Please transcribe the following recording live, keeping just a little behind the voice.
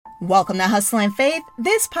Welcome to Hustle and Faith.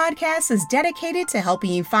 This podcast is dedicated to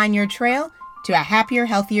helping you find your trail to a happier,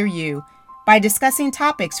 healthier you by discussing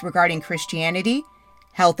topics regarding Christianity,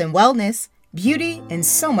 health and wellness, beauty, and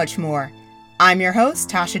so much more. I'm your host,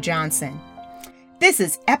 Tasha Johnson. This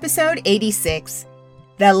is episode 86,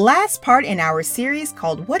 the last part in our series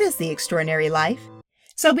called What is the Extraordinary Life?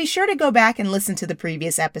 So be sure to go back and listen to the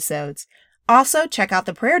previous episodes. Also, check out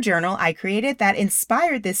the prayer journal I created that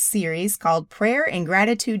inspired this series called Prayer and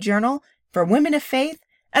Gratitude Journal for Women of Faith,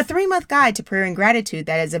 a 3-month guide to prayer and gratitude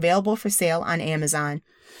that is available for sale on Amazon.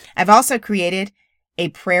 I've also created a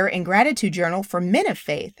Prayer and Gratitude Journal for Men of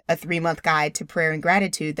Faith, a 3-month guide to prayer and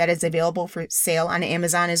gratitude that is available for sale on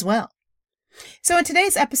Amazon as well. So in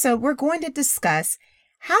today's episode, we're going to discuss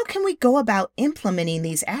how can we go about implementing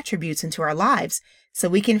these attributes into our lives so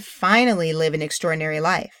we can finally live an extraordinary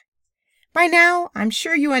life. By now, I'm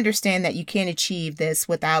sure you understand that you can't achieve this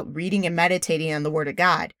without reading and meditating on the Word of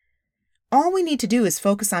God. All we need to do is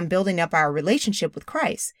focus on building up our relationship with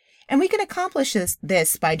Christ, and we can accomplish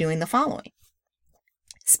this by doing the following.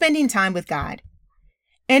 Spending time with God.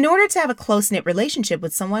 In order to have a close-knit relationship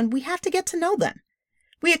with someone, we have to get to know them.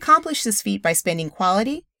 We accomplish this feat by spending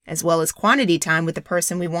quality as well as quantity time with the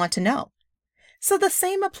person we want to know. So the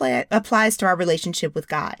same applies to our relationship with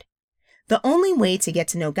God. The only way to get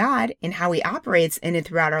to know God and how He operates in and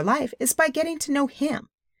throughout our life is by getting to know Him.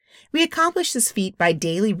 We accomplish this feat by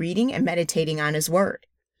daily reading and meditating on His Word.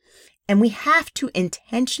 And we have to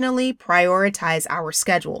intentionally prioritize our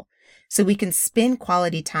schedule so we can spend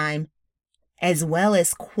quality time as well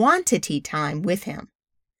as quantity time with Him.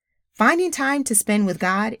 Finding time to spend with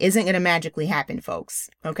God isn't going to magically happen, folks.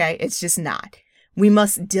 Okay? It's just not. We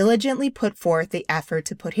must diligently put forth the effort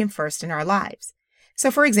to put Him first in our lives. So,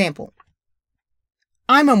 for example,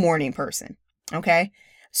 I'm a morning person, okay?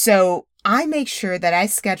 So I make sure that I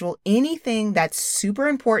schedule anything that's super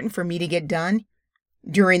important for me to get done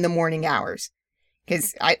during the morning hours.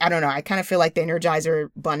 Because I don't know, I kind of feel like the Energizer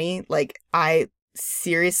Bunny. Like I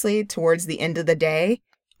seriously, towards the end of the day,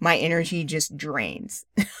 my energy just drains,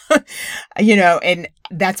 and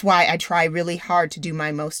that's why I try really hard to do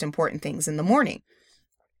my most important things in the morning.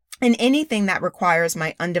 And anything that requires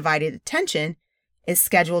my undivided attention is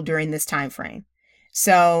scheduled during this time frame.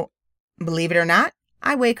 So, believe it or not,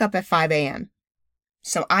 I wake up at 5 a.m.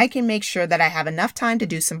 so I can make sure that I have enough time to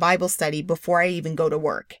do some Bible study before I even go to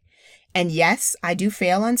work. And yes, I do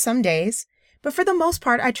fail on some days, but for the most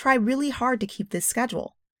part, I try really hard to keep this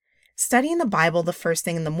schedule. Studying the Bible the first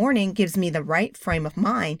thing in the morning gives me the right frame of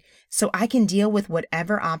mind so I can deal with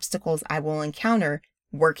whatever obstacles I will encounter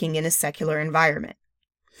working in a secular environment.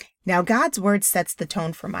 Now, God's Word sets the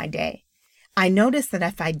tone for my day. I notice that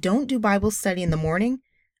if I don't do Bible study in the morning,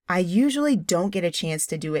 I usually don't get a chance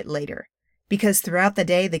to do it later, because throughout the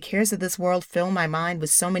day, the cares of this world fill my mind with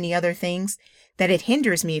so many other things that it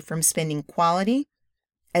hinders me from spending quality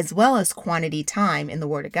as well as quantity time in the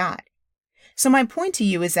Word of God. So my point to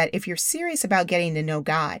you is that if you're serious about getting to know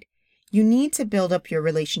God, you need to build up your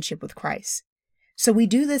relationship with Christ. So we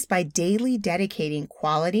do this by daily dedicating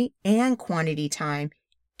quality and quantity time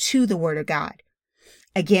to the Word of God.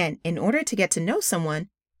 Again, in order to get to know someone,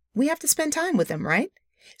 we have to spend time with them, right?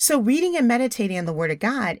 So reading and meditating on the Word of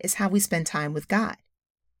God is how we spend time with God.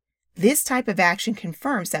 This type of action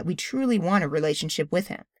confirms that we truly want a relationship with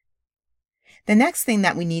Him. The next thing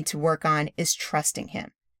that we need to work on is trusting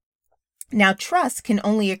Him. Now, trust can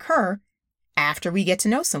only occur after we get to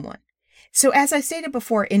know someone. So as I stated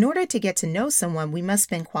before, in order to get to know someone, we must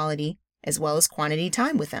spend quality as well as quantity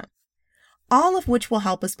time with them, all of which will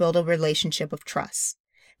help us build a relationship of trust.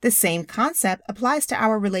 The same concept applies to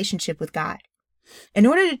our relationship with God. In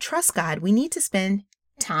order to trust God, we need to spend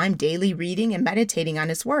time daily reading and meditating on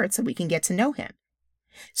His Word so we can get to know Him.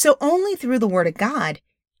 So only through the Word of God,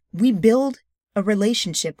 we build a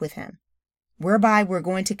relationship with Him, whereby we're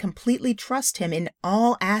going to completely trust Him in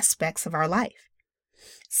all aspects of our life.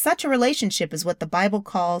 Such a relationship is what the Bible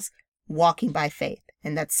calls walking by faith,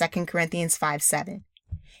 and that's 2 Corinthians 5:7.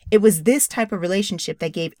 It was this type of relationship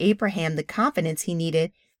that gave Abraham the confidence he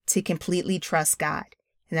needed to completely trust God.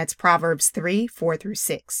 And that's Proverbs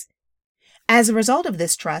 3:4-6. As a result of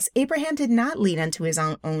this trust, Abraham did not lean unto his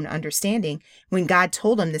own understanding when God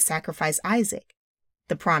told him to sacrifice Isaac,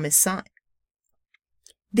 the promised son.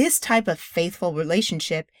 This type of faithful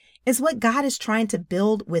relationship is what God is trying to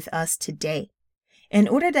build with us today. In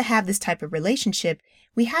order to have this type of relationship,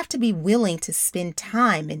 we have to be willing to spend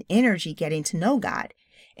time and energy getting to know God.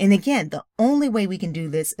 And again, the only way we can do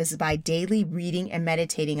this is by daily reading and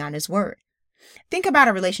meditating on His Word. Think about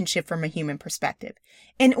a relationship from a human perspective.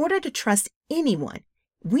 In order to trust anyone,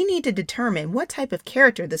 we need to determine what type of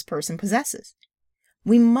character this person possesses.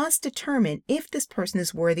 we must determine if this person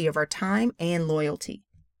is worthy of our time and loyalty.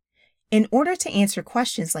 In order to answer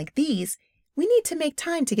questions like these, we need to make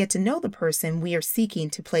time to get to know the person we are seeking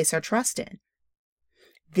to place our trust in.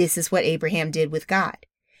 This is what Abraham did with God.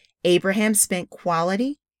 Abraham spent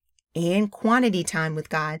quality and quantity time with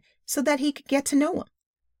God so that he could get to know him.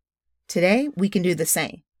 Today, we can do the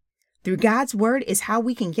same. Through God's word is how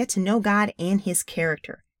we can get to know God and his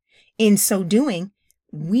character. In so doing,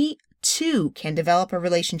 we too can develop a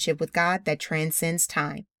relationship with God that transcends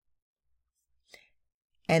time.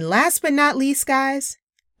 And last but not least, guys,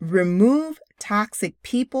 remove toxic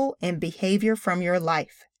people and behavior from your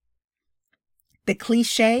life. The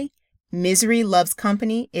cliche, misery loves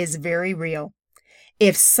company, is very real.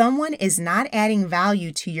 If someone is not adding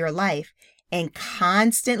value to your life and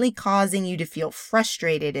constantly causing you to feel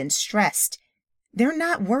frustrated and stressed, they're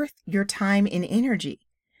not worth your time and energy.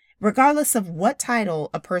 Regardless of what title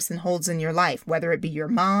a person holds in your life, whether it be your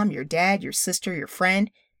mom, your dad, your sister, your friend,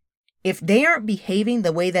 if they aren't behaving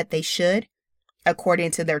the way that they should,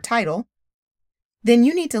 according to their title, then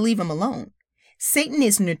you need to leave them alone. Satan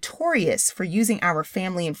is notorious for using our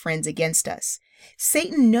family and friends against us.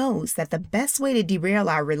 Satan knows that the best way to derail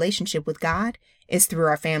our relationship with God is through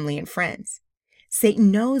our family and friends. Satan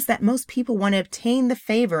knows that most people want to obtain the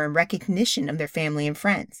favor and recognition of their family and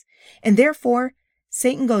friends, and therefore,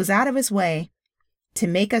 Satan goes out of his way to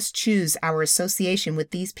make us choose our association with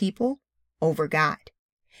these people over God.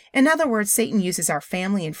 In other words, Satan uses our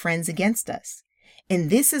family and friends against us. And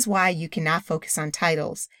this is why you cannot focus on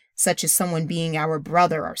titles, such as someone being our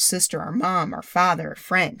brother, our sister, our mom, our father, or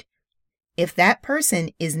friend. If that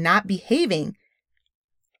person is not behaving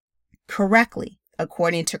correctly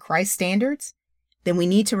according to Christ's standards, then we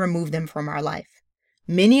need to remove them from our life.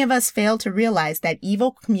 Many of us fail to realize that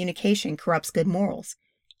evil communication corrupts good morals,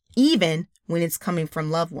 even when it's coming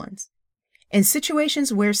from loved ones. In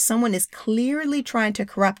situations where someone is clearly trying to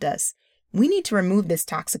corrupt us, we need to remove this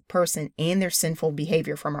toxic person and their sinful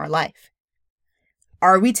behavior from our life.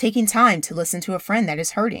 Are we taking time to listen to a friend that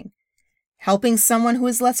is hurting? Helping someone who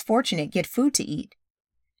is less fortunate get food to eat?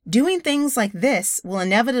 Doing things like this will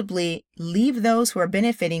inevitably leave those who are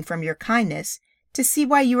benefiting from your kindness to see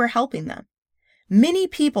why you are helping them. Many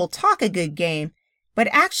people talk a good game, but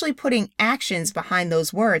actually putting actions behind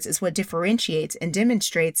those words is what differentiates and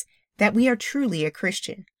demonstrates that we are truly a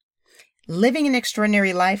Christian. Living an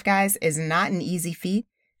extraordinary life, guys, is not an easy feat,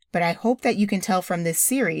 but I hope that you can tell from this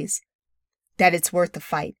series that it's worth the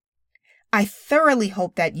fight. I thoroughly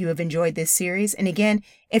hope that you have enjoyed this series. And again,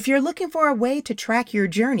 if you're looking for a way to track your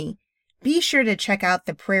journey, be sure to check out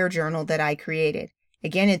the prayer journal that I created.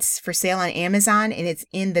 Again, it's for sale on Amazon and it's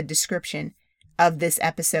in the description of this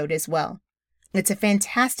episode as well. It's a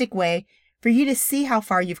fantastic way for you to see how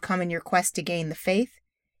far you've come in your quest to gain the faith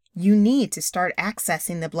you need to start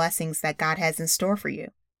accessing the blessings that God has in store for you.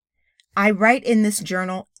 I write in this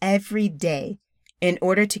journal every day in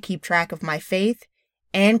order to keep track of my faith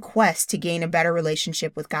and quest to gain a better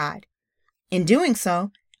relationship with God. In doing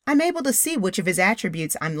so, I'm able to see which of his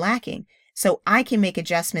attributes I'm lacking so I can make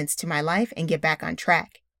adjustments to my life and get back on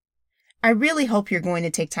track. I really hope you're going to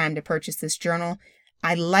take time to purchase this journal.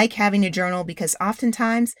 I like having a journal because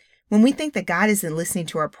oftentimes when we think that God isn't listening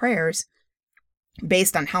to our prayers,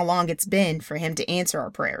 based on how long it's been for him to answer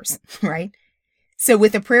our prayers, right? So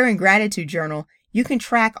with a prayer and gratitude journal, you can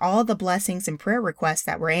track all the blessings and prayer requests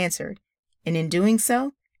that were answered. And in doing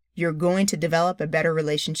so, you're going to develop a better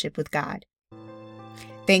relationship with God.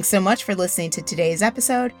 Thanks so much for listening to today's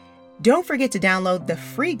episode. Don't forget to download the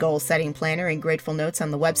free goal setting planner and Grateful Notes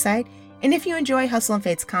on the website. And if you enjoy Hustle and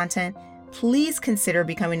Faith's content, please consider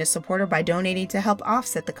becoming a supporter by donating to help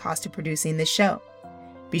offset the cost of producing this show.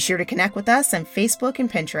 Be sure to connect with us on Facebook and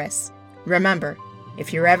Pinterest. Remember,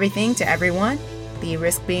 if you're everything to everyone, then you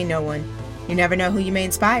risk being no one. You never know who you may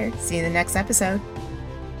inspire. See you in the next episode.